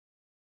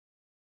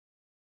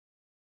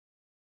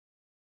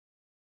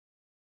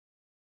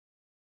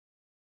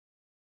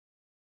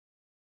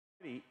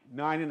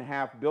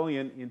9.5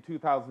 billion in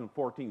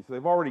 2014. So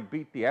they've already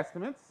beat the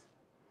estimates.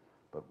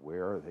 But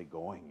where are they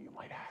going, you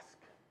might ask?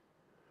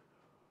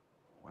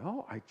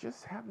 Well, I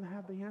just happen to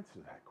have the answer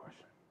to that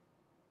question.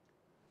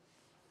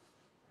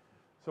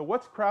 So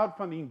what's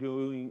crowdfunding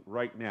doing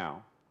right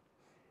now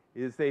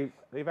is they've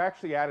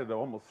actually added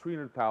almost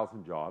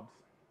 300,000 jobs,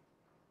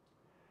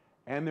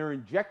 and they're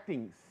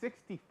injecting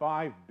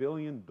 $65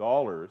 billion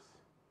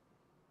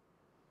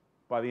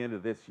by the end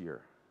of this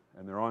year,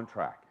 and they're on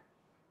track.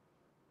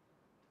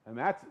 And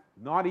that's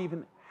not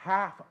even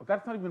half,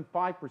 that's not even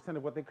 5%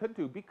 of what they could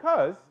do,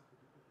 because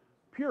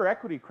pure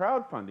equity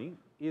crowdfunding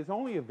is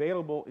only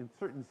available in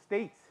certain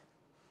states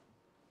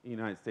in the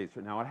United States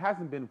right now. It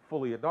hasn't been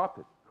fully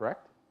adopted,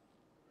 correct?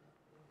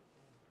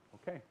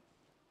 Okay.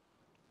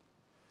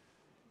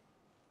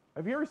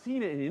 Have you ever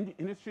seen an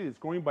industry that's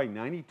growing by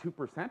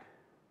 92%?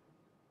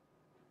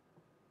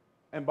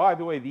 And by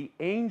the way, the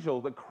angel,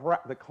 the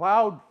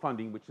cloud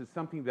funding, which is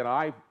something that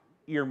I've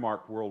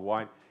earmarked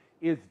worldwide,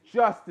 is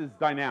just as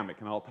dynamic,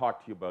 and I'll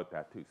talk to you about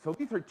that too. So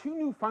these are two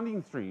new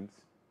funding streams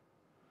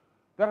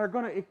that are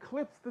going to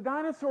eclipse the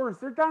dinosaurs.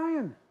 They're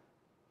dying.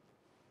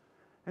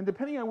 And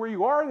depending on where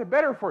you are, they're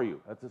better for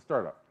you as a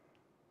startup.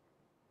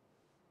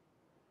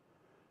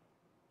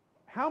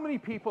 How many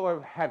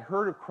people had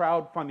heard of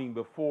crowdfunding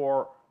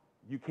before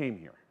you came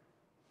here?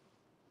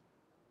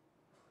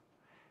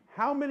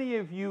 How many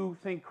of you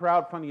think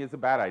crowdfunding is a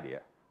bad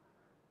idea?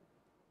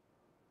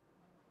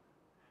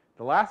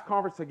 The last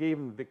conference I gave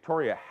in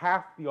Victoria,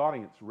 half the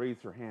audience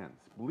raised their hands.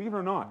 Believe it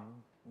or not,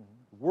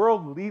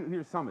 World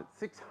Leader Summit,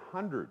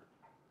 600.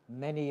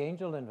 Many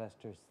angel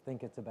investors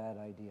think it's a bad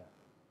idea.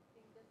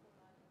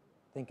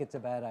 Think it's a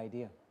bad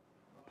idea.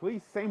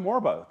 Please say more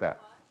about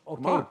that.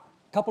 Okay,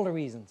 couple of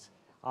reasons.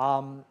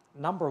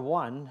 Number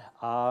one,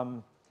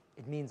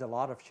 it means a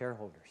lot of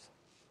shareholders.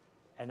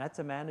 And that's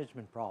a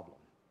management problem.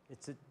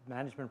 It's a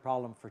management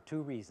problem for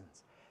two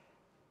reasons.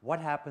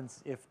 What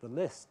happens if the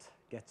list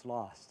gets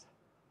lost?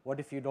 What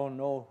if you don't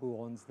know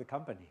who owns the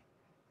company?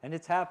 And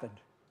it's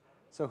happened.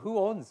 So who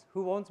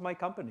owns my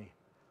company?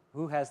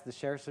 Who has the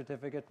share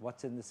certificate?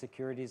 What's in the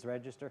securities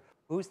register?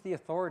 Who's the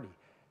authority?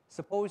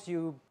 Suppose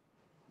you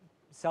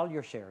sell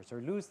your shares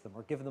or lose them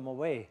or give them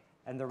away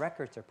and the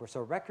records are poor.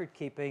 So record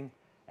keeping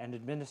and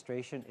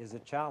administration is a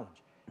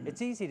challenge.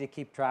 It's easy to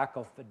keep track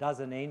of a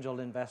dozen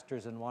angel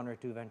investors and one or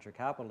two venture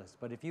capitalists,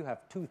 but if you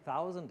have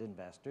 2,000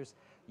 investors,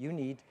 you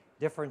need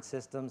different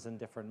systems and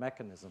different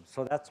mechanisms.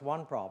 So that's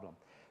one problem.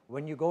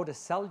 When you go to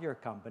sell your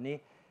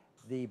company,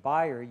 the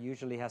buyer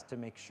usually has to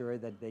make sure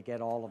that they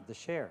get all of the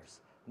shares.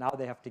 Now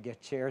they have to get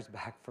shares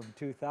back from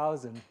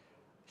 2,000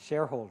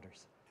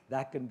 shareholders.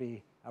 That can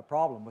be a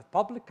problem. With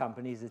public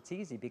companies, it's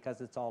easy because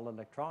it's all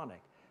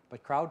electronic.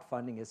 But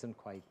crowdfunding isn't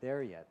quite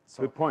there yet.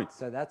 So, good point.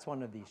 So that's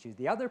one of the issues.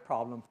 The other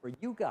problem for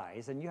you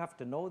guys, and you have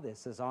to know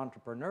this as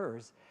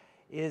entrepreneurs,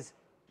 is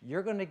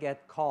you're going to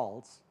get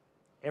calls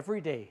every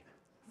day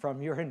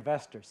from your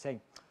investors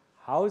saying,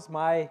 how's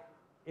my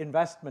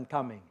investment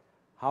coming?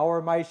 How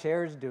are my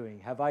shares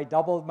doing? Have I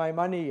doubled my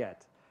money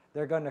yet?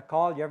 They're going to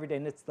call you every day,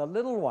 and it's the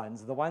little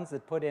ones, the ones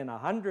that put in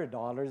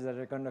 $100 that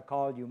are going to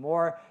call you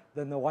more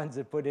than the ones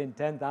that put in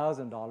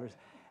 $10,000,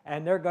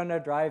 and they're going to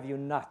drive you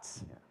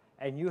nuts. Yeah.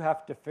 And you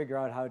have to figure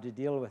out how to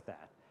deal with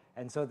that.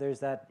 And so there's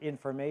that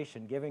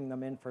information, giving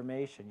them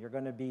information. You're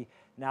going to be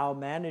now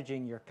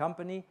managing your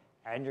company,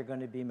 and you're going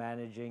to be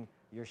managing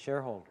your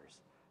shareholders.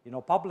 You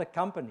know, public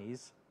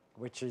companies,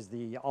 which is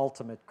the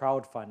ultimate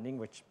crowdfunding,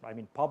 which, I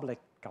mean, public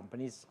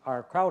companies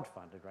are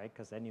crowdfunded, right?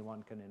 Because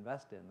anyone can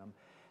invest in them.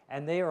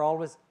 And they are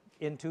always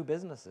in two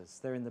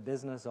businesses. They're in the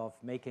business of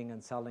making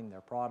and selling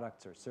their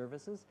products or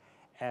services,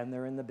 and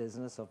they're in the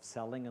business of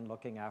selling and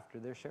looking after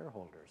their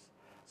shareholders.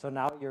 So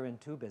now you're in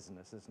two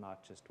businesses,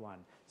 not just one.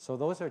 So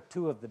those are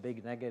two of the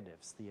big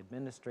negatives, the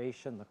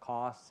administration, the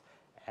costs,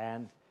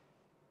 and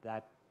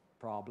that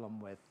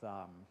problem with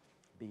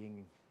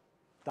being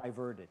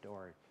diverted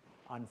or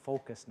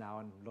unfocused now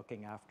and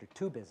looking after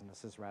two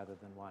businesses rather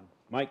than one.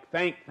 Mike,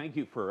 thank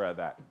you for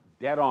that.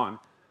 Dead on.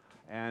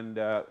 And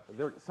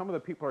some of the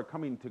people are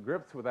coming to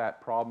grips with that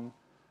problem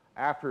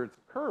after it's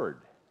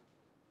occurred.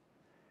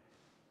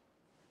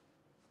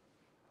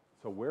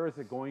 So where is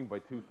it going by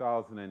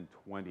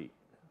 2020?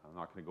 I'm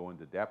not going to go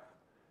into depth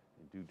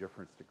and do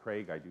difference to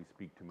Craig. I do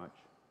speak too much.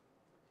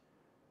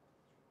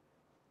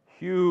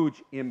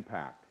 Huge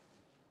impact.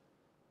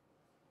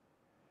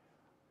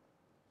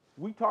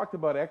 We talked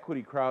about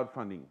equity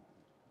crowdfunding.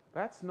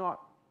 That's not,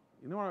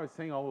 you know what I was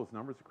saying, all those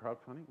numbers of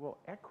crowdfunding? Well,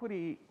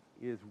 equity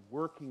is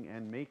working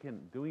and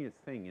doing its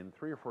thing in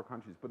 3 or 4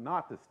 countries, but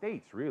not the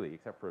States really,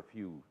 except for a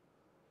few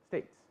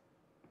states.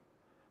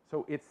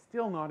 So it's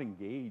still not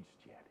engaged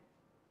yet.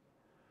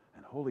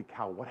 And holy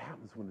cow, what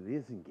happens when it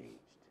is engaged?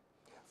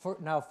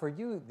 Now, for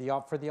you,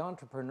 for the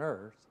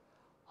entrepreneurs,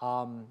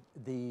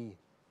 the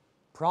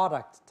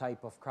product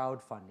type of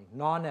crowdfunding,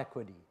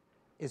 non-equity,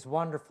 is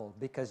wonderful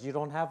because you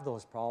don't have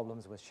those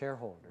problems with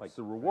shareholders. Like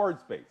the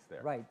rewards base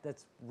there. Right,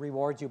 that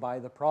rewards you by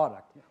the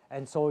product. Yeah.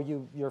 And so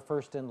you're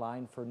first in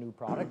line for new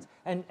products,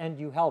 and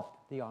you help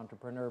the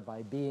entrepreneur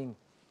by being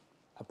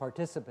a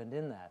participant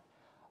in that.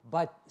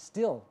 But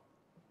still,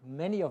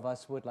 many of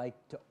us would like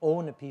to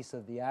own a piece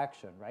of the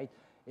action, right?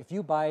 If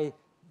you buy,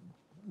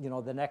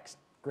 the next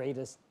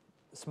greatest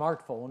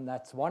smartphone,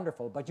 that's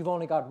wonderful, but you've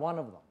only got one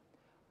of them.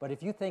 But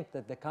if you think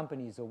that the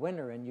company is a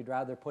winner and you'd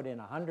rather put in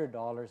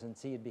 $100 and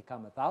see it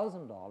become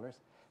 $1,000,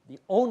 the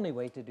only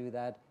way to do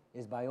that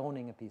is by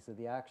owning a piece of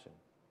the action.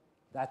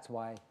 That's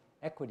why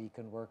equity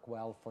can work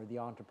well for the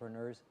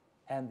entrepreneurs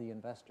and the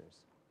investors.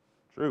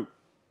 True.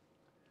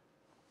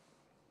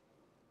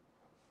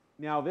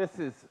 Now, this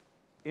is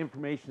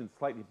information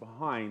slightly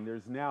behind.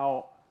 There's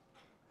now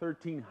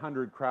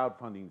 1,300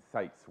 crowdfunding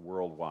sites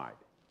worldwide.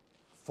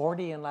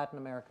 40 in Latin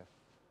America.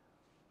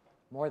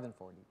 More than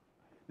 40.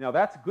 Now,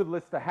 that's a good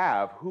list to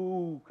have.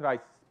 Who could I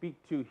speak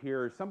to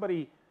here?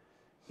 Somebody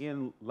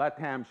in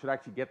LATAM should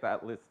actually get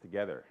that list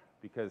together,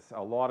 because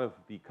a lot of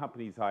the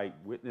companies I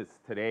witnessed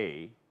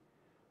today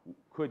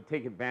could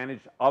take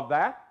advantage of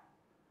that.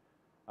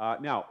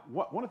 Now,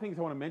 one of the things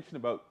I want to mention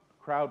about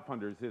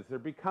crowdfunders is they're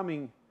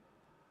becoming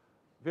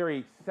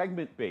very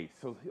segment-based.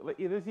 So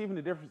there's even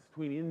a difference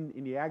between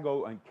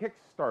Indiegogo and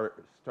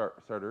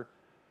Kickstarter.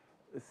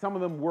 Some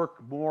of them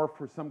work more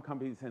for some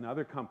companies than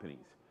other companies.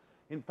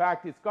 In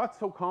fact, it's got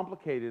so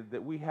complicated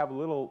that we have a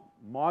little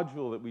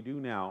module that we do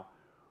now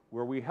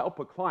where we help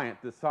a client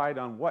decide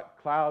on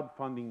what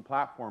crowdfunding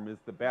platform is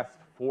the best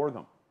for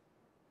them,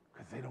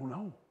 because they don't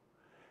know.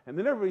 And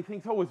then everybody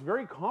thinks, oh, it's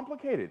very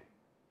complicated.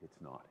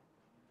 It's not.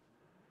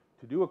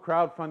 To do a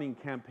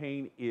crowdfunding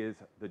campaign is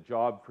the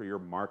job for your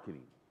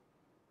marketing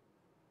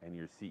and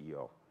your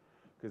CEO.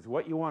 Because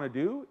what you want to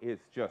do is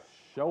just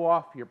show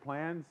off your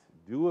plans,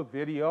 do a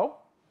video.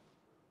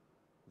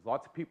 There's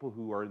lots of people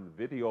who are in the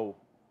video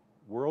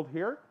world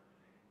here.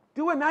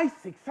 Do a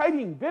nice,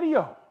 exciting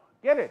video.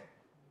 Get it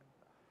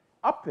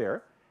up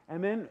there,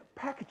 and then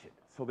package it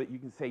so that you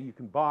can say you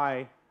can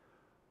buy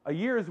a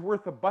year's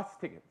worth of bus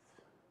tickets,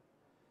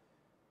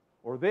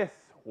 or this,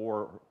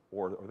 or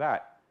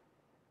that,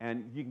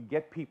 and you can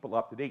get people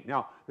up to date.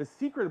 Now, the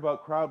secret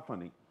about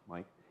crowdfunding,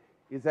 Mike,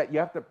 is that you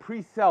have to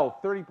pre-sell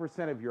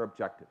 30% of your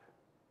objective.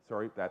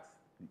 Sorry,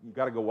 you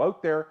got to go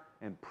out there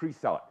and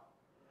pre-sell it.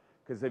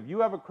 Because if you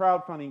have a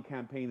crowdfunding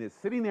campaign that's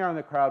sitting there on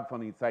the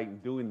crowdfunding site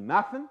and doing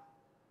nothing,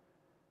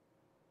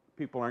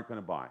 people aren't going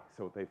to buy.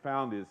 So what they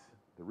found is,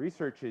 the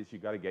research is, you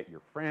got to get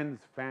your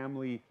friends,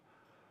 family,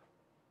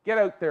 get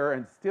out there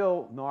and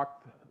still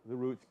knock the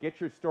roots,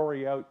 get your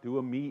story out, do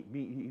a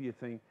media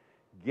thing,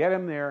 get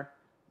them there,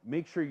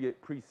 make sure you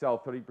pre-sell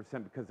 30%,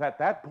 because at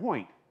that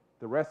point,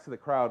 the rest of the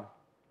crowd,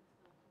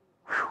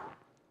 whew.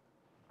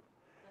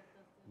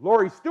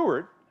 Laurie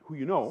Stewart, who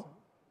you know,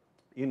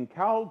 in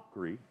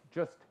Calgary,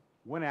 just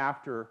went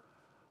after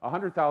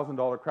 $100,000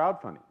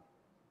 crowdfunding.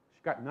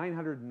 She got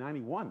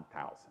 $991,000.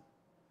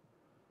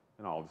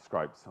 And I'll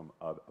describe some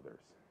others.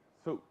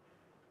 So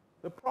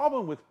the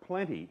problem with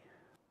plenty,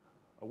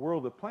 a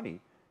world of plenty,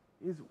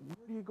 is where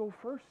do you go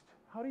first?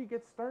 How do you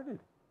get started?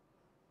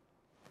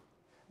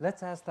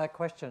 Let's ask that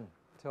question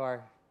to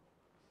our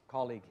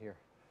colleague here.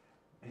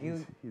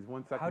 He's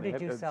 1 second How did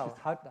ahead. you sell?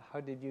 How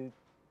did you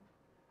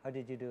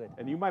do it?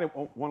 And you might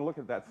want to look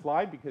at that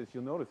slide, because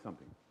you'll notice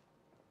something.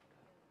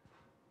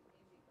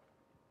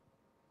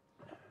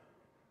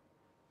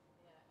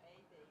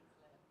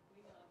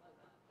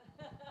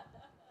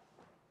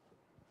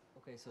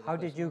 Okay, so How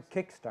did you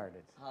kickstart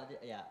it?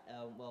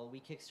 Well, we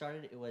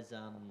kickstarted. It was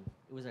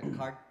a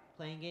card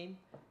playing game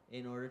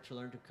in order to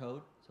learn to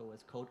code. So it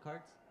was code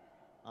cards.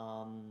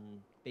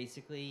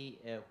 Basically,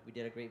 we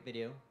did a great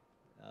video.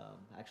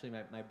 Actually,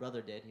 my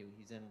brother did.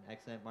 He's an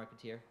excellent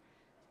marketeer.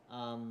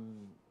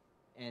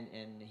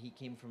 And he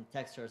came from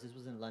Techstars. This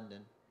was in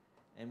London,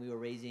 and we were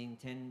raising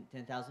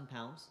 10,000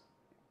 pounds.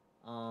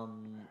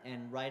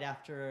 And right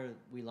after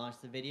we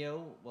launched the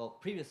video, well,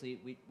 previously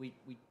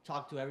we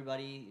talked to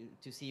everybody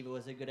to see if it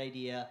was a good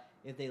idea,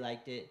 if they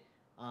liked it.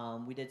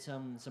 We did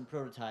some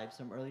prototypes,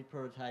 some early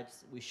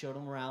prototypes. We showed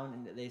them around,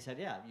 and they said,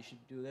 yeah, you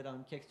should do it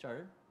on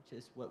Kickstarter, which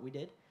is what we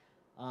did.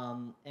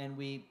 And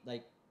we,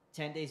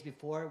 10 days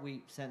before,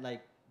 we sent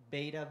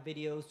beta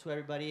videos to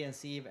everybody and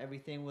see if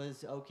everything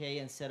was okay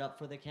and set up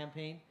for the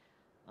campaign.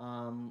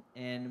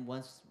 And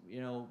once,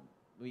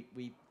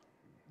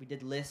 we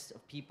did lists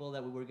of people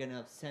that we were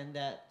gonna send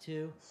that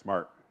to.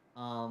 Smart.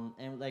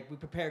 And we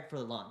prepared for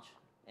the launch.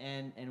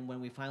 And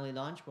when we finally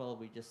launched, well,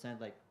 we just sent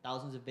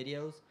thousands of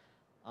videos.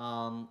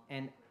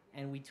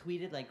 And we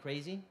tweeted like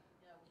crazy.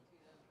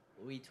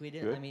 Yeah, we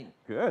tweeted. Good. I mean,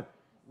 good.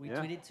 We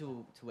tweeted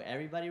to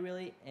everybody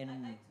really, and I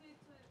tweeted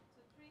to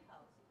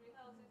Treehouse.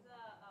 Treehouse is a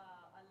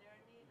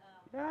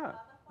learning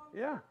platform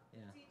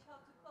to teach how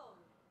to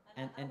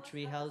code. And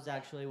Treehouse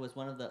actually was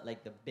one of the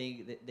the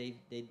big. They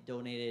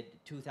donated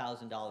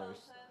 $2,000,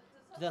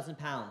 2,000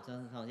 pounds.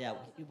 Yeah,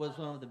 it was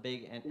one of the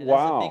big, and wow.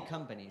 That's a big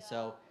company. Yeah.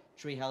 So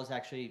Treehouse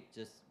actually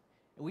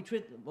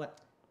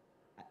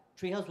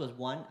Treehouse was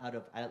one out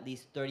of at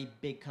least 30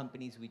 big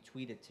companies we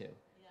tweeted to.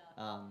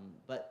 Yeah.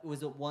 But it was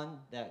the one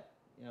that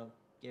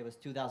gave us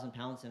 2,000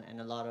 pounds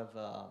and a lot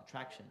of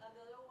traction. And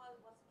the other one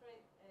was Draper.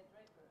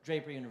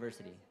 Draper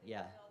University. Yeah.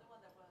 The other one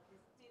that was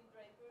Tim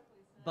Draper, who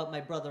is but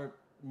my brother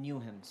knew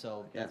him,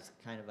 so that's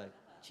kind of a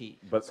cheat.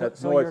 But So-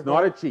 that's, so no, you're it's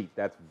not a going- cheat.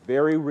 That's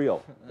very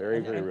real. Very,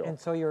 very real. And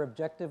so your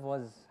objective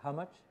was how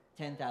much?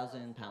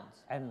 10,000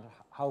 pounds. And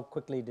how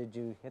quickly did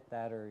you hit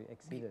that or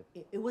exceed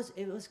it? It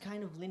was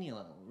kind of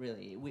linear,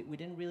 really. We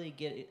didn't really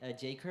get a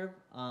J curve.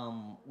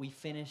 We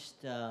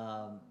finished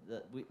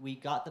we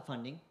got the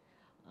funding.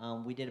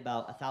 We did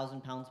about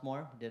 1,000 pounds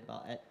more. We did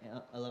about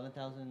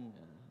 11,000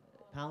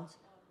 pounds,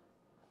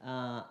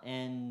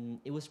 and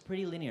it was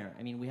pretty linear.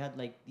 I mean, we had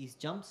like these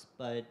jumps,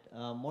 but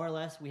more or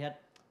less we had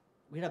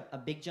a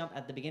big jump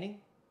at the beginning,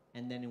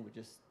 and then it was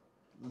just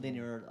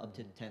linear up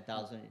to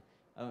 10,000.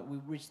 We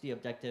reached the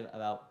objective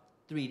about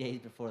 3 days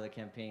before the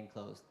campaign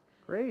closed.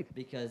 Great.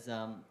 Because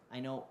I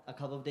know a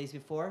couple of days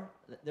before,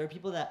 there are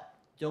people that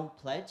don't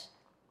pledge,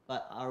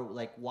 but are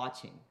like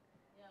watching,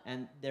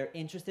 and they're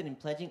interested in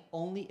pledging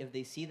only if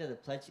they see that the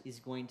pledge is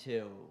going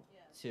to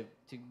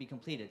be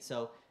completed.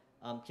 So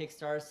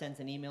Kickstarter sends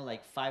an email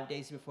like 5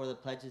 days before the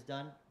pledge is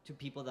done to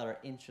people that are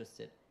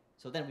interested.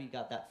 So then we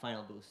got that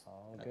final boost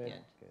at the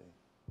end.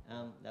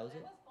 Good. That was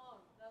it. That was fun.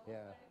 That was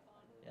Yeah. very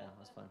fun. Yeah, it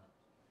was fun.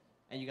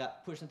 And you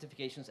got push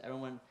notifications.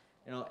 Everyone,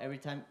 every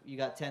time you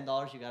got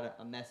 $10, you got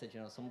a message.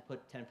 Someone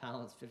put 10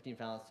 pounds, 15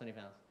 pounds, 20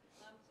 pounds.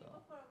 People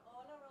from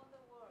all around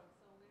the world.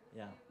 So we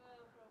Yeah. receive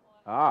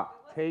from all. Ah,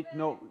 take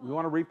note. You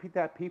want to repeat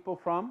that? People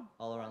from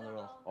All around the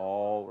world.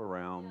 all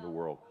around the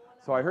world.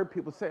 So I heard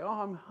people say,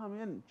 "Oh, I'm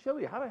in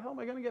Chile. How the hell am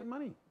I going to get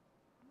money?"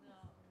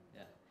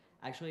 Yeah.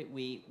 Actually,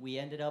 we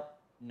ended up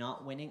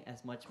not winning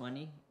as much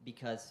money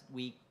because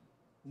we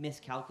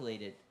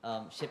miscalculated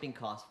shipping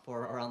costs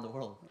for around the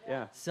world.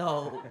 Yeah.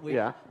 So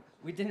Yeah.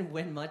 we didn't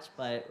win much,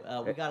 but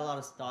we got a lot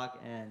of stock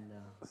and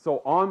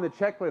So on the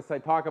checklist I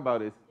talk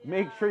about is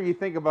make sure you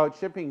think about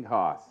shipping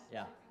costs.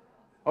 yeah.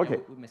 Okay.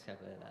 Yeah, we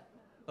miscalculated that,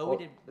 but Oh, we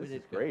did. This We is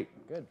did good.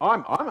 great. Good.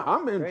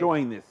 I'm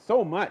enjoying this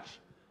so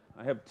much.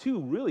 I have two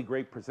really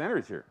great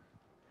presenters here.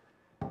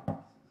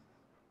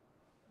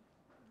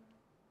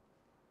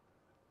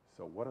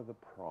 So what are the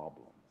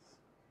problems?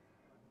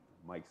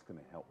 Mike's going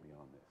to help me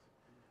on this.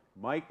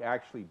 Mike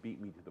actually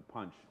beat me to the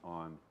punch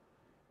on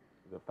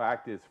the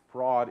fact is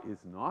fraud is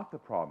not the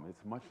problem.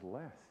 It's much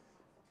less.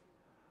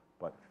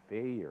 But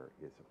failure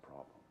is a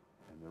problem.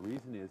 And the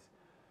reason is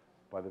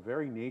by the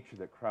very nature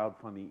that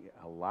crowdfunding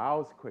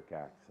allows quick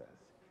access,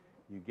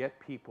 you get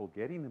people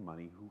getting the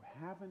money who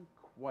haven't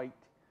quite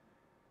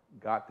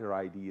got their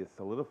ideas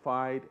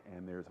solidified,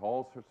 and there's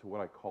all sorts of what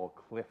I call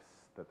cliffs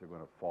that they're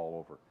going to fall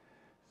over.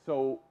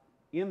 So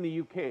in the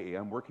UK,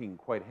 I'm working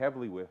quite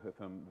heavily with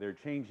them. They're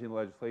changing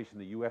legislation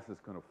the US is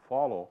going to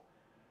follow.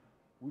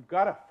 We've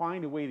got to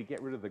find a way to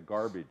get rid of the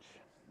garbage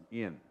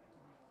in.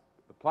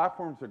 The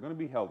platforms are going to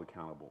be held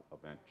accountable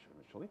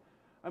eventually.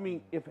 I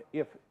mean, if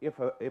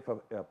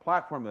a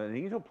platform, an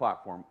angel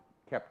platform,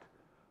 kept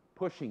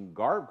pushing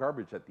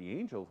garbage at the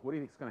angels, what do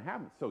you think is going to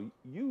happen? So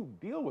you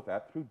deal with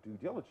that through due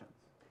diligence.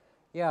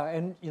 Yeah,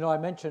 and I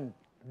mentioned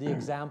the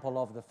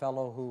example of the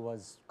fellow who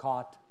was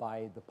caught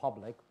by the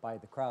public, by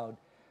the crowd,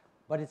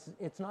 but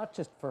it's not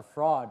just for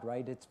fraud,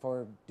 right? It's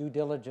for due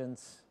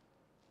diligence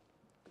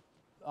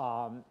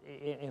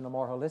in a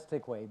more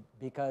holistic way,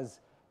 because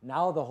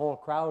now the whole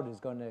crowd is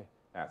going to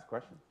Ask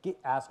questions.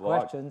 ask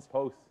Blog, questions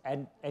posts.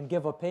 and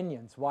give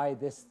opinions why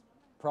this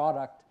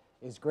product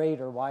is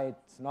great or why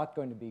it's not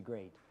going to be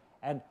great.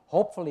 And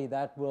hopefully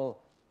that will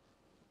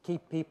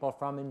keep people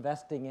from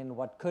investing in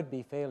what could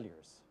be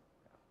failures.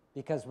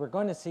 Because we're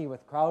going to see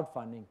with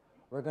crowdfunding,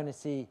 we're going to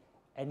see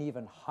an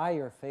even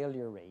higher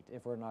failure rate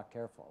if we're not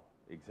careful.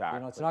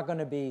 Exactly. It's not going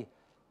to be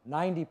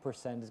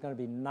 90%, it's going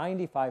to be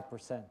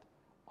 95%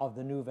 of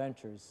the new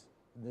ventures,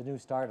 the new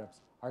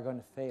startups, are going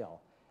to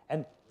fail.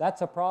 And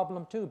that's a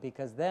problem too,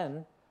 because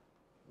then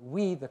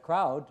we, the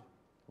crowd,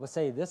 will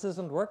say, this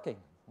isn't working.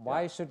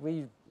 Why should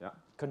we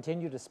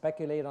continue to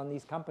speculate on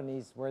these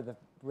companies where the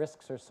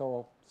risks are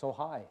so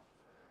high?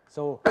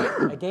 So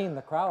again,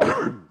 the crowd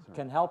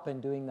can help in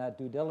doing that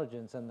due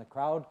diligence, and the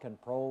crowd can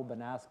probe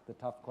and ask the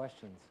tough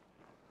questions.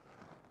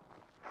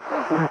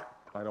 I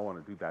don't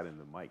want to do that in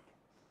the mic.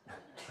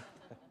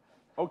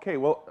 Okay,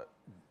 well,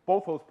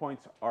 both those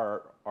points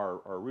are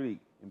really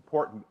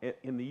important.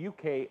 In the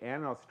UK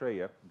and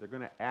Australia, they're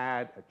going to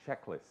add a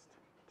checklist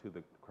to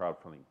the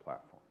crowdfunding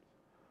platforms,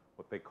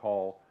 what they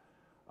call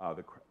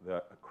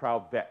the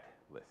crowd vet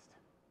list.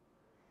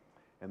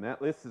 And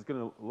that list is going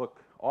to look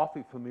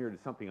awfully familiar to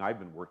something I've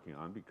been working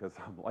on because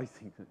I'm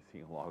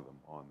licensing a lot of them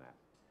on that.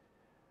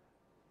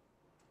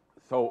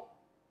 So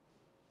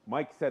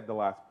Mike said the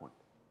last point,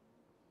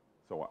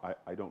 so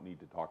I don't need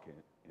to talk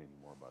any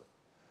more about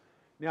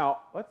it. Now,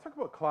 let's talk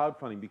about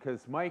crowdfunding,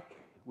 because Mike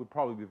would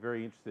probably be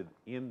very interested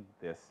in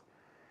this,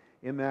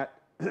 in that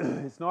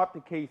it's not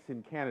the case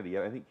in Canada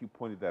yet. I think you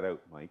pointed that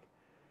out, Mike.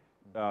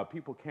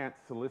 People can't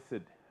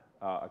solicit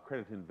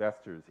accredited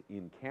investors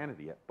in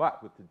Canada yet,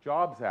 but with the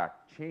Jobs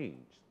Act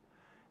changed,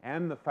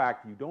 and the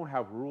fact you don't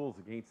have rules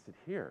against it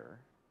here,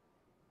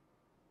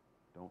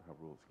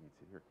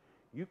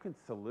 you can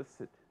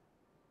solicit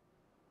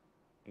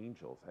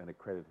angels and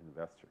accredited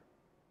investor.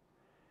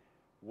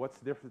 What's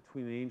the difference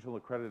between an angel and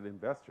accredited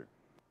investor?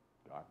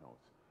 God knows.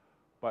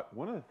 But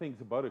one of the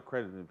things about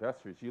accredited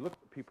investors, you look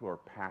at people who are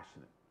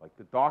passionate, like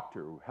the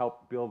doctor who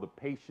helped build a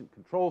patient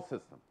control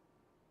system.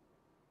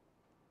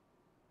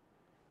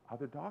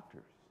 Other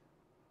doctors,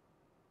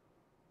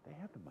 they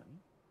have the money.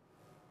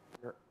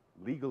 They're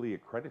legally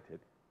accredited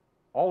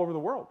all over the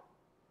world.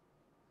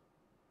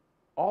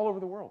 All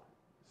over the world.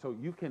 So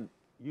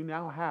you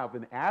now have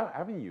an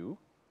avenue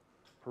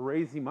for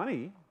raising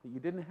money that you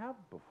didn't have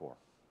before.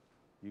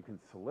 You can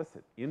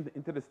solicit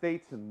into the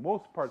States and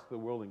most parts of the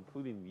world,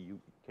 including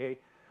the UK.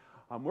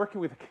 I'm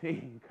working with the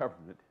Canadian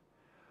government.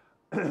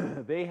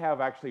 They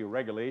have actually a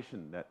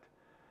regulation that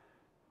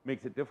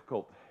makes it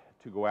difficult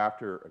to go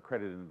after a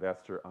accredited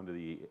investor under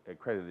the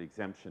accredited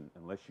exemption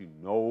unless you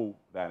know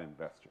that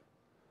investor.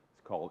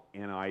 It's called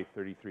NI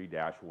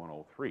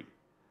 33-103.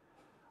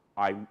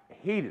 I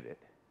hated it.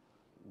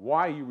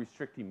 Why are you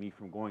restricting me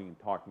from going and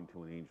talking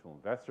to an angel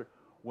investor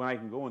when I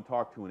can go and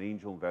talk to an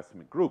angel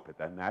investment group?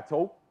 And that's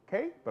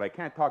okay, but I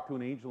can't talk to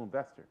an angel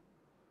investor.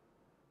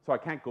 So I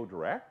can't go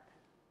direct.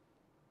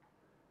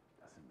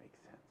 Doesn't make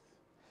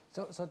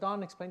sense. So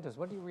Don, explain to us,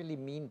 what do you really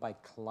mean by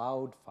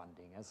cloud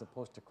funding as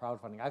opposed to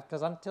crowdfunding?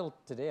 Because until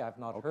today, I've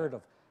not heard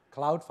of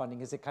cloud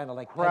funding. Is it kind of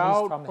like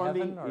pennies from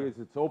heaven? Crowdfunding is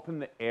it's open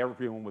to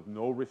everyone with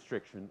no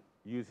restriction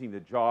using the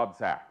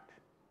Jobs Act.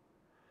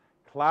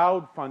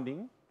 Cloud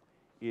funding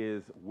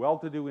is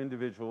well-to-do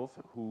individuals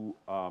who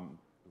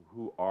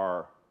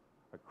are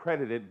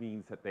accredited,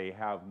 means that they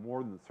have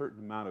more than a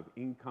certain amount of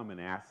income and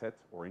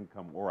assets or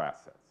income or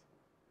assets.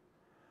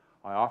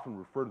 I often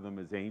refer to them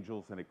as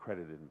angels and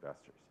accredited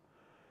investors.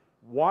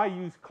 Why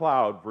use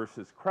cloud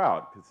versus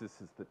crowd? Because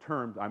this is the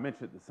term, I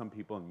mentioned it to some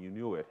people and you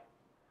knew it.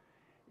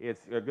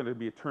 It's going to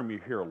be a term you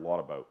hear a lot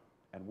about.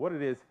 And what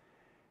it is,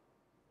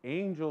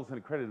 angels and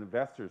accredited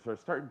investors are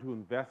starting to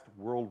invest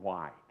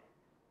worldwide.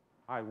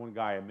 I had one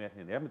guy I met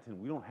in Edmonton.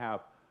 We don't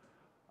have,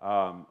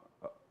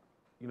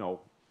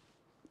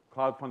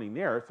 cloud funding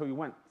there, so he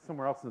went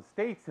somewhere else in the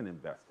States and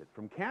invested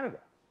from Canada.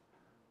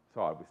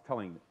 So I was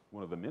telling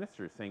one of the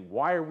ministers, saying,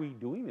 why are we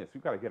doing this?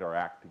 We've got to get our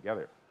act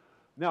together.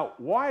 Now,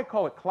 why I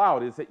call it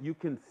cloud is that you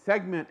can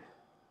segment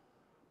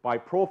by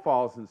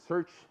profiles and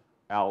search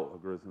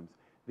algorithms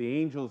the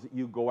angels that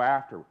you go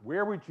after.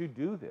 Where would you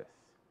do this?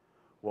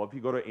 Well, if you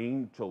go to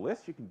Angel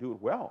List, you can do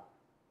it well.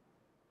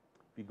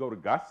 If you go to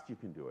Gust, you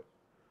can do it.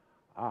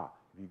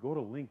 If you go to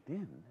LinkedIn,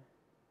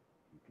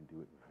 you can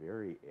do it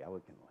very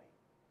elegantly.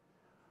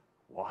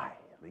 Why?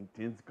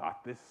 LinkedIn's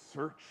got this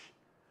search.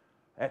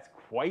 That's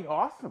quite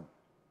awesome.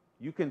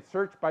 You can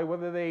search by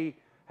whether they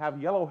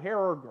have yellow hair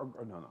or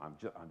no, I'm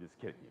just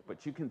kidding you.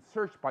 But you can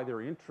search by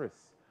their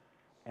interests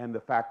and the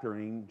fact they're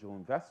an angel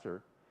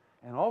investor.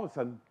 And all of a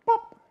sudden,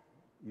 boop,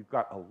 you've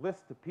got a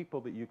list of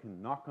people that you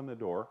can knock on the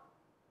door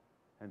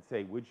and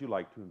say, would you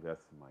like to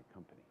invest in my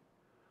company?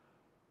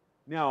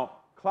 Now,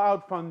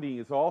 cloud funding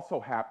is also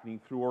happening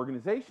through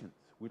organizations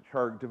which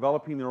are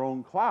developing their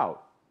own cloud.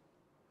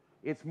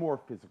 It's more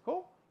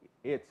physical.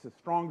 It's a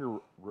stronger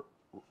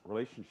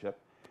relationship.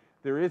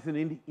 There is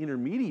an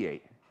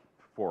intermediate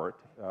for it.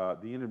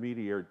 The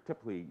intermediary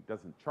typically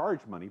doesn't charge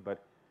money,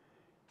 but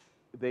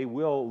they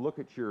will look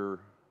at your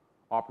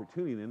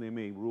opportunity and they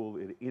may rule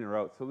it in or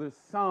out. So there's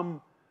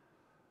some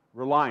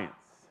reliance.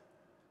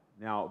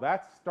 Now,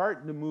 that's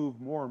starting to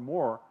move more and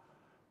more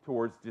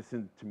towards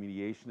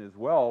disintermediation as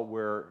well,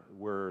 where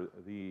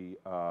the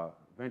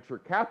venture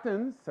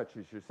captains, such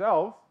as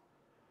yourselves,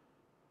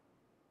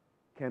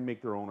 can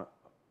make their own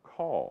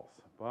calls.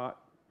 But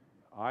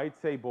I'd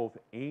say both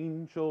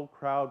angel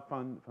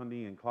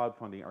crowdfunding and cloud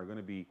funding are going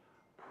to be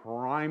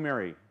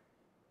primary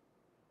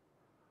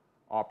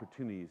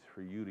opportunities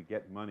for you to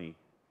get money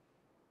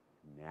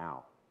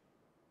now.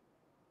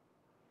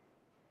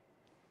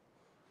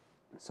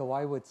 So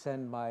I would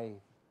send my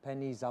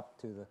pennies up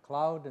to the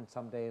cloud and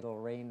someday it'll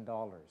rain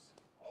dollars.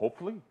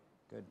 Hopefully.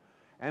 Good.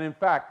 And in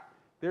fact,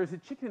 there's a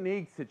chicken and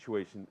egg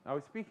situation. I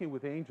was speaking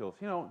with angels.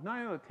 9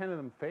 out of 10 of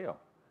them fail.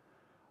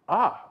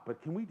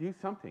 But can we do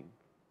something?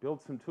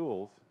 Build some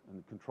tools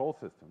and control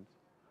systems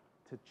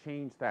to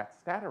change that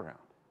stat around.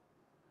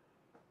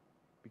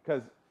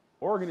 Because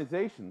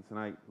organizations, and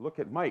I look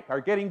at Mike, are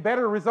getting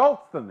better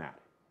results than that.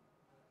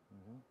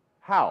 Mm-hmm.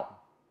 How?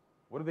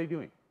 What are they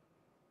doing?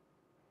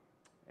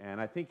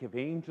 And I think if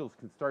angels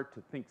can start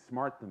to think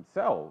smart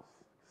themselves,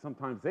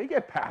 sometimes they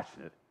get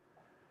passionate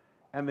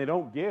and they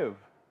don't give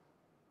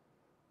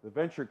the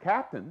venture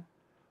captain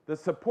the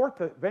support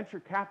the venture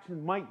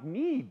captain might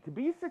need to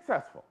be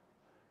successful.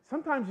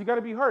 Sometimes you got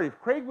to be hard.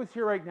 If Craig was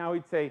here right now,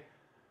 he'd say,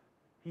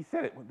 he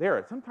said it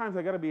there, sometimes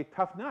I got to be a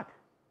tough nut.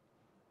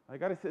 I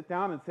got to sit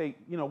down and say,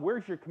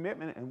 where's your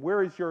commitment and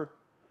where is your,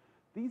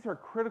 these are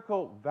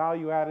critical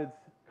value addeds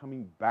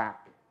coming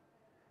back.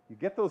 You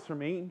get those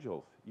from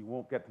angels, you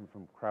won't get them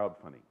from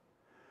crowdfunding.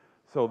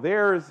 So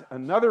there's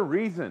another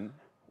reason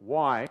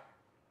why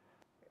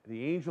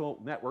the angel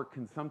network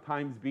can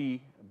sometimes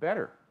be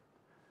better.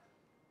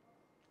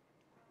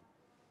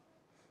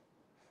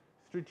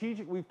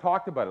 Strategic, we've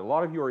talked about it. A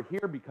lot of you are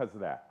here because of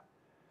that.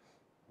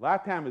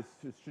 LATAM is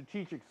a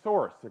strategic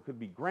source. There could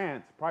be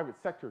grants, private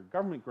sector,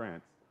 government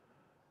grants,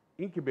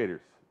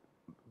 incubators,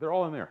 they're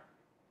all in there.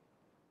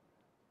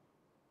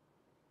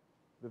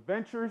 The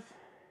ventures,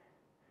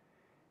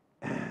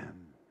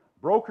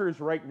 brokers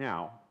right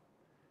now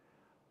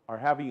are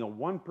having a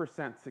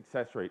 1%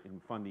 success rate in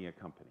funding a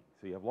company.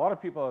 So you have a lot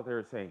of people out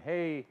there saying,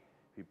 hey,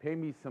 if you pay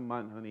me some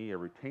money, a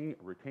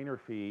retainer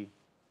fee,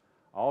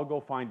 I'll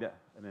go find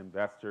an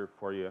investor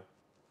for you.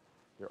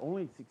 They're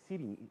only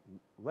succeeding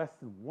in less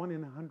than 1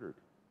 in 100.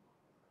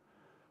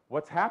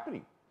 What's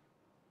happening?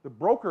 The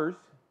brokers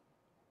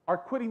are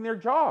quitting their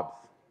jobs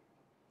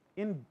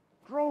in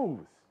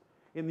droves.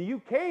 In the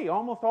UK,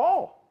 almost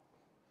all.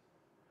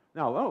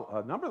 Now,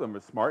 a number of them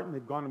are smart, and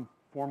they've gone and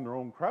formed their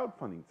own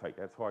crowdfunding site.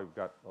 That's why we've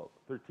got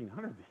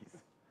 1,300 of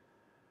these.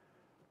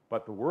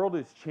 But the world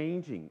is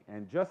changing,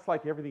 and just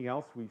like everything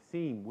else we've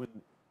seen, when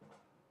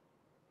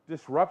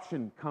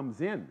disruption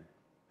comes in,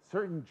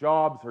 certain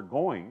jobs are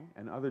going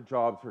and other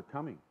jobs are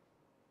coming.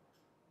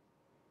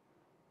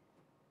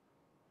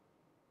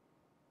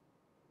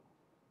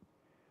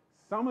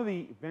 Some of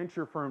the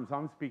venture firms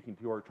I'm speaking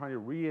to are trying to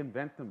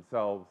reinvent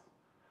themselves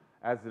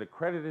as an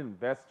accredited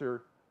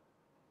investor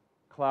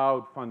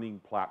cloud funding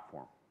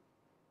platform.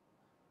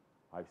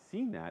 I've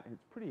seen that, and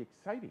it's pretty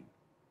exciting.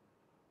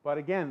 But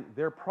again,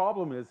 their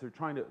problem is they're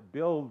trying to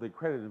build the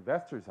accredited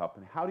investors up,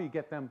 and how do you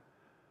get them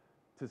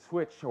to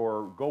switch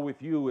or go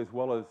with you as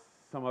well as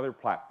some other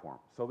platform?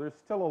 So there's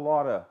still a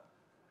lot of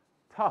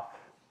tough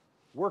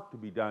work to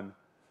be done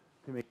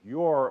to make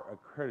your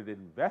accredited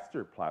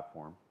investor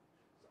platform.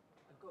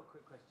 I've got a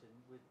quick question.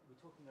 We're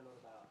talking a lot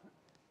about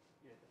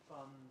the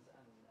funds,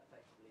 and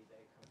effectively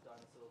they become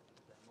dinosaurs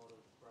because their model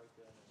is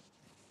broken and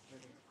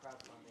moving to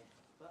crowdfunding.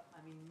 But I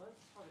mean, most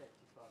private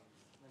equity funds,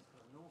 most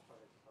kind of normal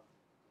private equity funds,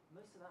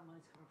 most of that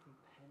money's coming from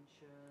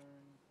pension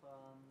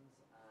funds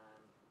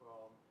and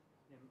from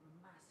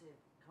massive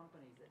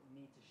companies that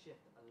need to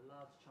shift a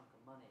large chunk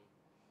of money.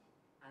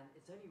 And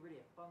it's only really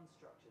a fund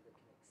structure that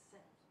can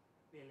accept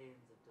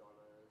billions of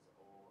dollars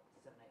or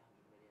 $700–800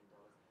 million.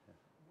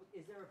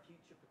 Is there a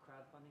future for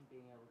crowdfunding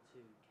being able to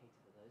cater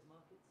for those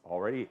markets?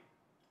 Already.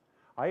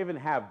 I even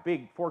have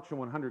big Fortune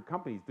 100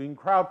 companies doing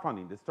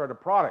crowdfunding to start a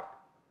product.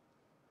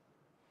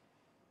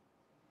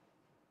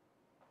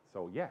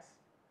 So yes.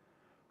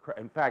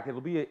 In fact,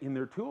 it'll be in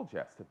their tool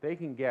chest. If they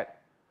can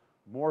get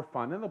more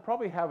fund, and they'll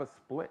probably have a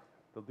split.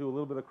 They'll do a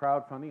little bit of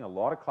crowdfunding, a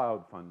lot of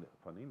cloud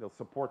funding. They'll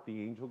support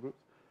the angel groups.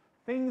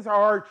 Things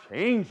are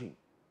changing.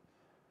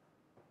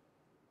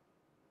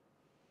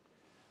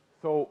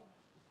 So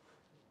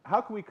how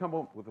can we come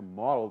up with a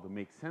model to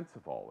make sense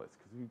of all this?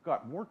 Because we've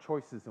got more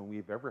choices than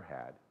we've ever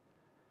had.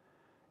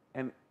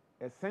 And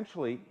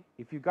essentially,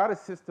 if you've got a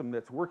system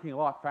that's working a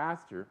lot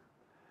faster,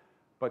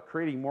 but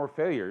creating more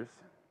failures,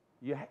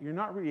 you're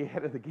not really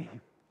ahead of the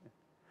game.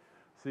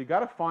 So you've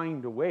got to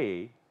find a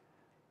way.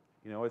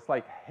 It's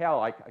like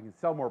hell. I can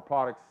sell more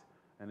products,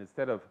 and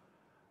instead of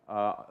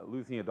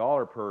losing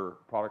 $1 per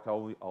product,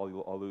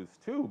 I'll lose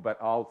 2, but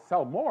I'll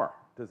sell more.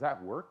 Does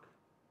that work?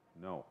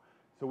 No.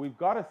 So we've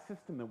got a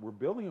system that we're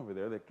building over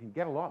there that can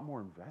get a lot more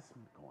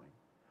investment going.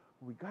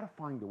 We've got to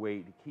find a way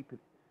to keep it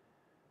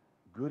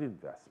good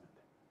investment.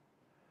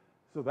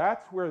 So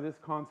that's where this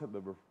concept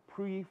of a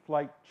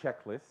pre-flight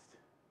checklist,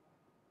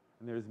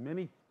 and there's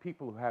many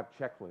people who have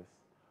checklists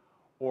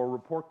or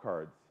report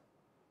cards.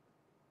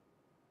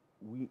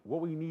 What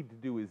we need to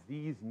do is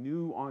these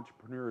new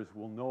entrepreneurs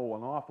will know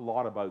an awful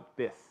lot about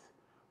this,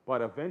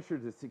 but a venture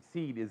to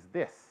succeed is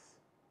this,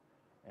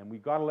 and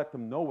we've got to let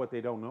them know what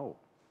they don't know.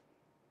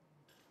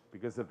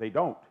 Because if they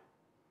don't,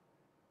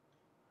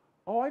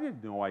 oh, I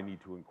didn't know I need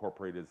to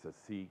incorporate as a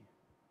C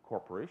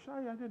corporation.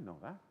 I didn't know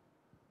that.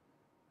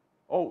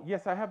 Oh,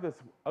 yes, I have this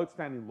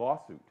outstanding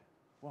lawsuit.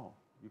 Well,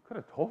 you could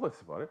have told us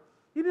about it.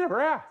 You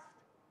never asked.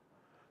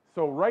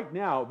 So right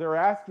now, they're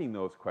asking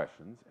those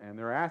questions, and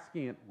they're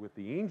asking it with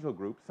the angel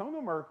group. Some of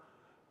them are,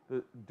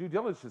 the due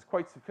diligence is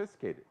quite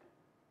sophisticated,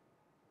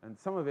 and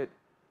some of it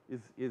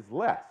is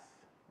less,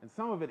 and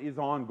some of it is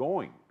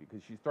ongoing,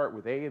 because you start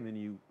with A and then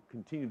you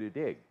continue to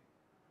dig.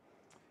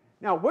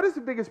 Now, what is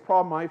the biggest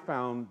problem I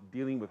found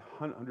dealing with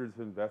hundreds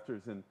of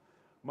investors? And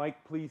Mike,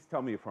 please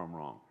tell me if I'm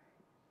wrong.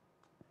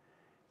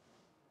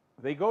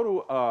 They go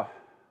to a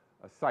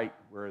site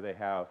where they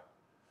have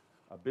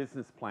a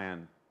business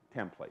plan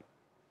template,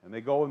 and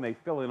they go and they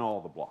fill in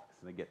all the blocks,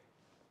 and they get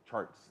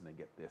charts, and they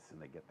get this,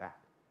 and they get that.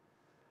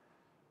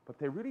 But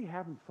they really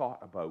haven't thought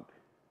about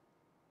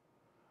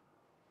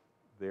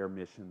their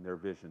mission, their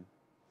vision,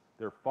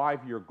 their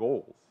 5-year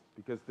goals,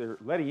 because they're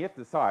letting it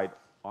decide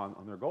on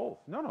their goals.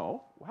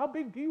 No. How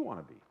big do you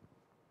want to be?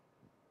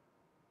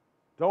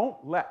 Don't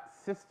let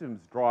systems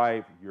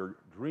drive your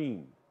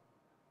dream.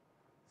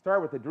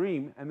 Start with the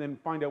dream and then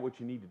find out what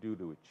you need to do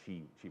to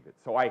achieve it.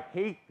 So I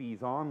hate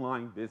these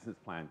online business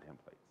plan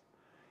templates.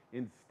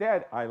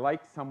 Instead, I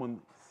like someone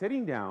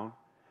sitting down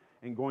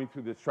and going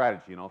through the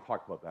strategy, and I'll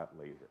talk about that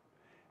later.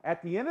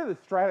 At the end of the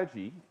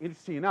strategy,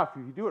 interesting enough,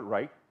 if you do it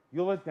right,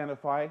 you'll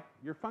identify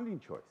your funding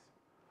choice.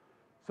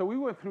 So we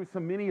went through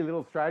some mini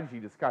little strategy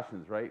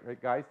discussions, right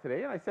guys,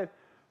 today, and I said,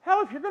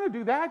 hell, if you're going to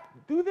do that,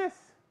 do this.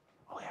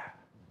 Oh, yeah.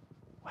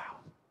 Wow.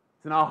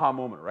 It's an aha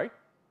moment, right?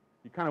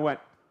 You kind of went,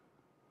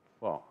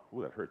 well,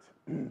 ooh, that hurts.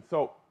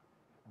 So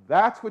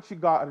that's what you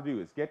got to do,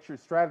 is get your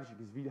strategy.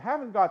 Because if you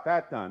haven't got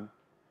that done,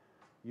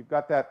 you've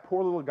got that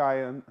poor little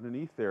guy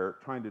underneath there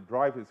trying to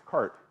drive his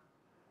cart.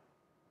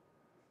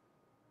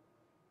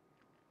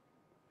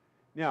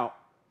 Now,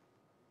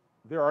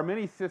 there are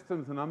many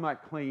systems, and I'm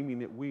not claiming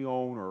that we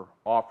own or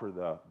offer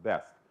the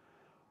best.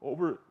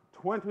 Over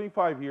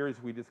 25 years,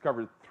 we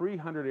discovered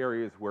 300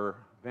 areas where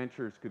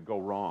ventures could go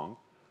wrong.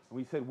 And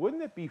we said,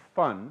 wouldn't it be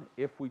fun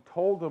if we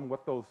told them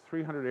what those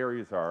 300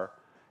 areas are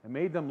and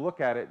made them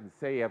look at it and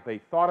say, have they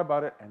thought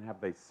about it and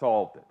have they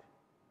solved it?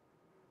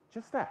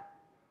 Just that.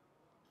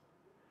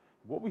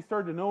 What we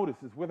started to notice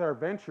is with our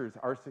ventures,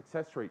 our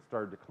success rate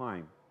started to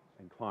climb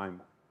and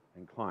climb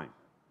and climb.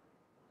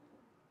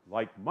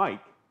 Like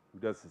Mike, who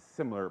does a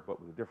similar but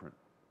with a different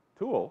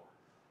tool,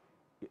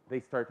 they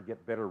start to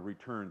get better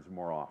returns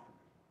more often.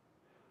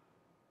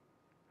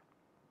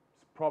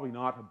 It's probably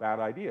not a bad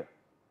idea.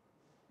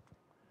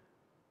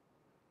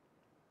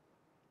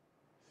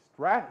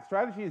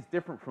 Strategy is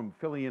different from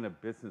filling in a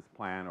business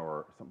plan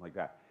or something like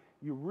that.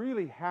 You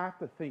really have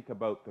to think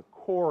about the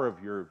core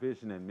of your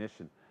vision and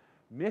mission.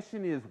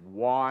 Mission is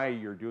why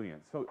you're doing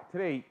it. So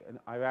today,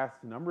 I've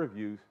asked a number of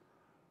you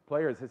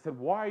players, I said,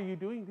 why are you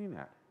doing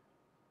that?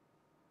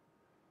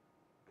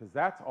 Because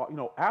that's all, you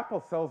know,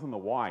 Apple sells on the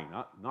why,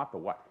 not the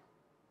what.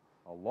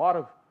 A lot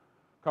of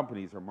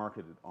companies are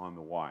marketed on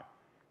the why.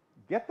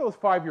 Get those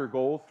 5-year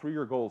goals,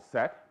 3-year goals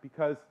set,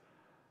 because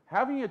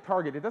having a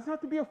target, it doesn't have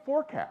to be a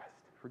forecast.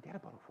 Forget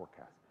about a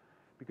forecast.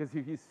 Because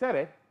if you set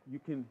it, you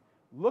can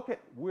look at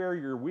where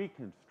you're weak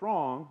and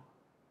strong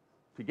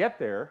to get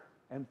there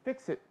and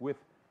fix it with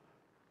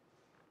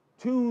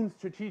tuned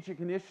strategic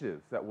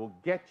initiatives that will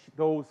get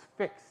those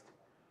fixed.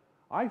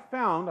 I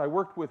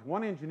worked with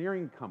one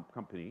engineering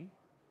company.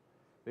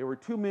 They were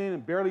 $2 million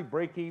and barely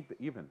break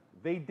even.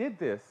 They did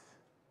this.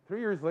 3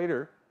 years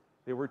later,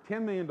 they were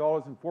 $10 million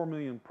and $4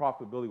 million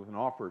profitability with an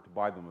offer to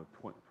buy them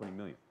of $20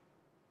 million.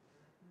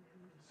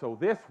 So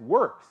this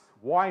works.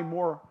 Why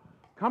more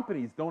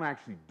companies don't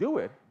actually do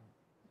it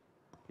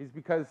is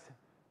because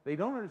they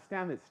don't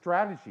understand that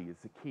strategy is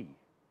the key.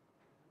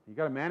 You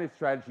got to manage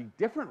strategy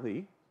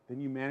differently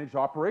than you manage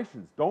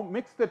operations. Don't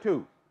mix the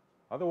two.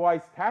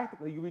 Otherwise,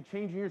 tactically, you'll be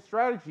changing your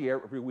strategy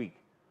every week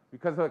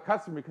because of the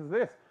customer, because of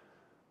this.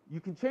 You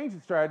can change the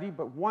strategy,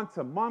 but once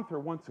a month or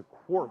once a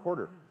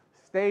quarter.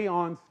 Stay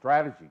on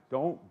strategy.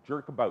 Don't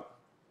jerk about.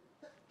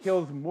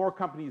 Kills more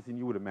companies than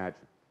you would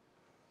imagine.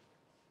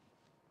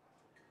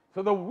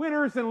 So the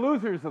winners and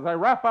losers, as I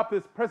wrap up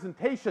this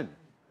presentation,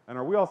 and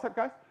are we all set,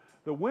 guys?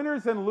 The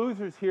winners and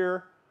losers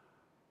here,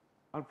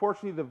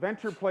 unfortunately, the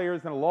venture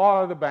players and a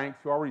lot of the banks,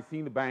 who already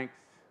seen the banks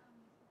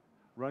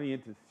running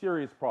into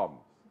serious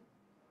problems.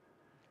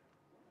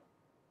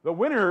 The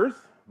winners,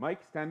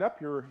 Mike, stand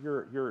up. You're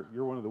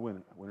one of the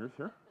winners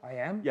here. I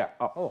am? Yeah.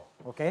 Oh,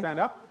 okay.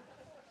 Stand up.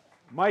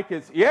 Mike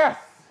is, yes!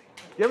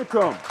 Give it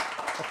to him.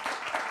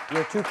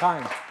 You're too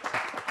kind.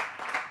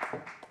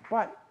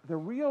 But the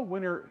real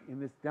winner in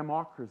this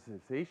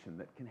democratization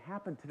that can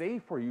happen today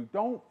for you,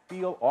 don't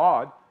feel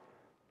odd.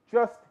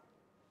 Just,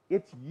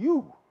 it's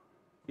you.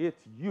 It's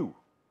you.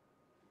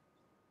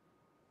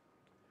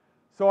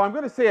 So I'm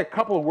going to say a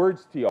couple of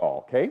words to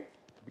y'all, okay?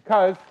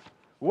 Because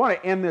we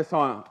want to end this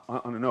on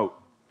a note.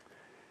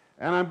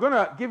 And I'm going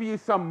to give you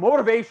some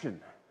motivation.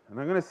 And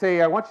I'm going to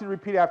say, I want you to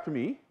repeat after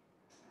me.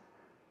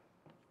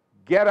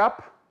 Get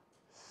up,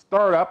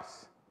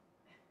 startups.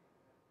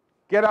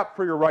 Get up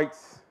for your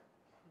rights.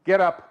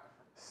 Get up,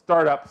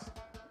 startups.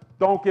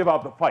 Don't give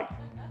up the fight.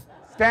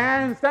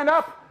 Stand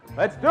up.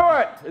 Let's do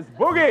it. It's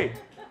boogie.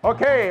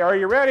 Okay, are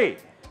you ready?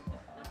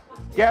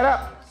 Get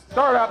up,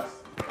 startups.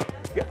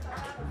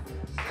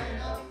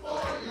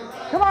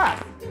 Come on.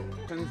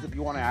 If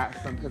you want to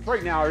ask them, because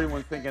right now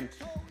everyone's thinking,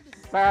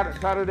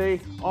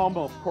 Saturday,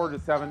 almost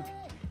 6:45.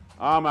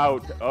 I'm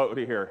out of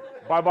here.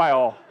 Bye-bye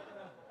all.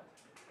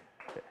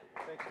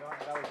 Thanks, John.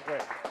 That was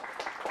great.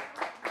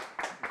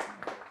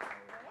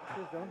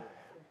 Cheers, John.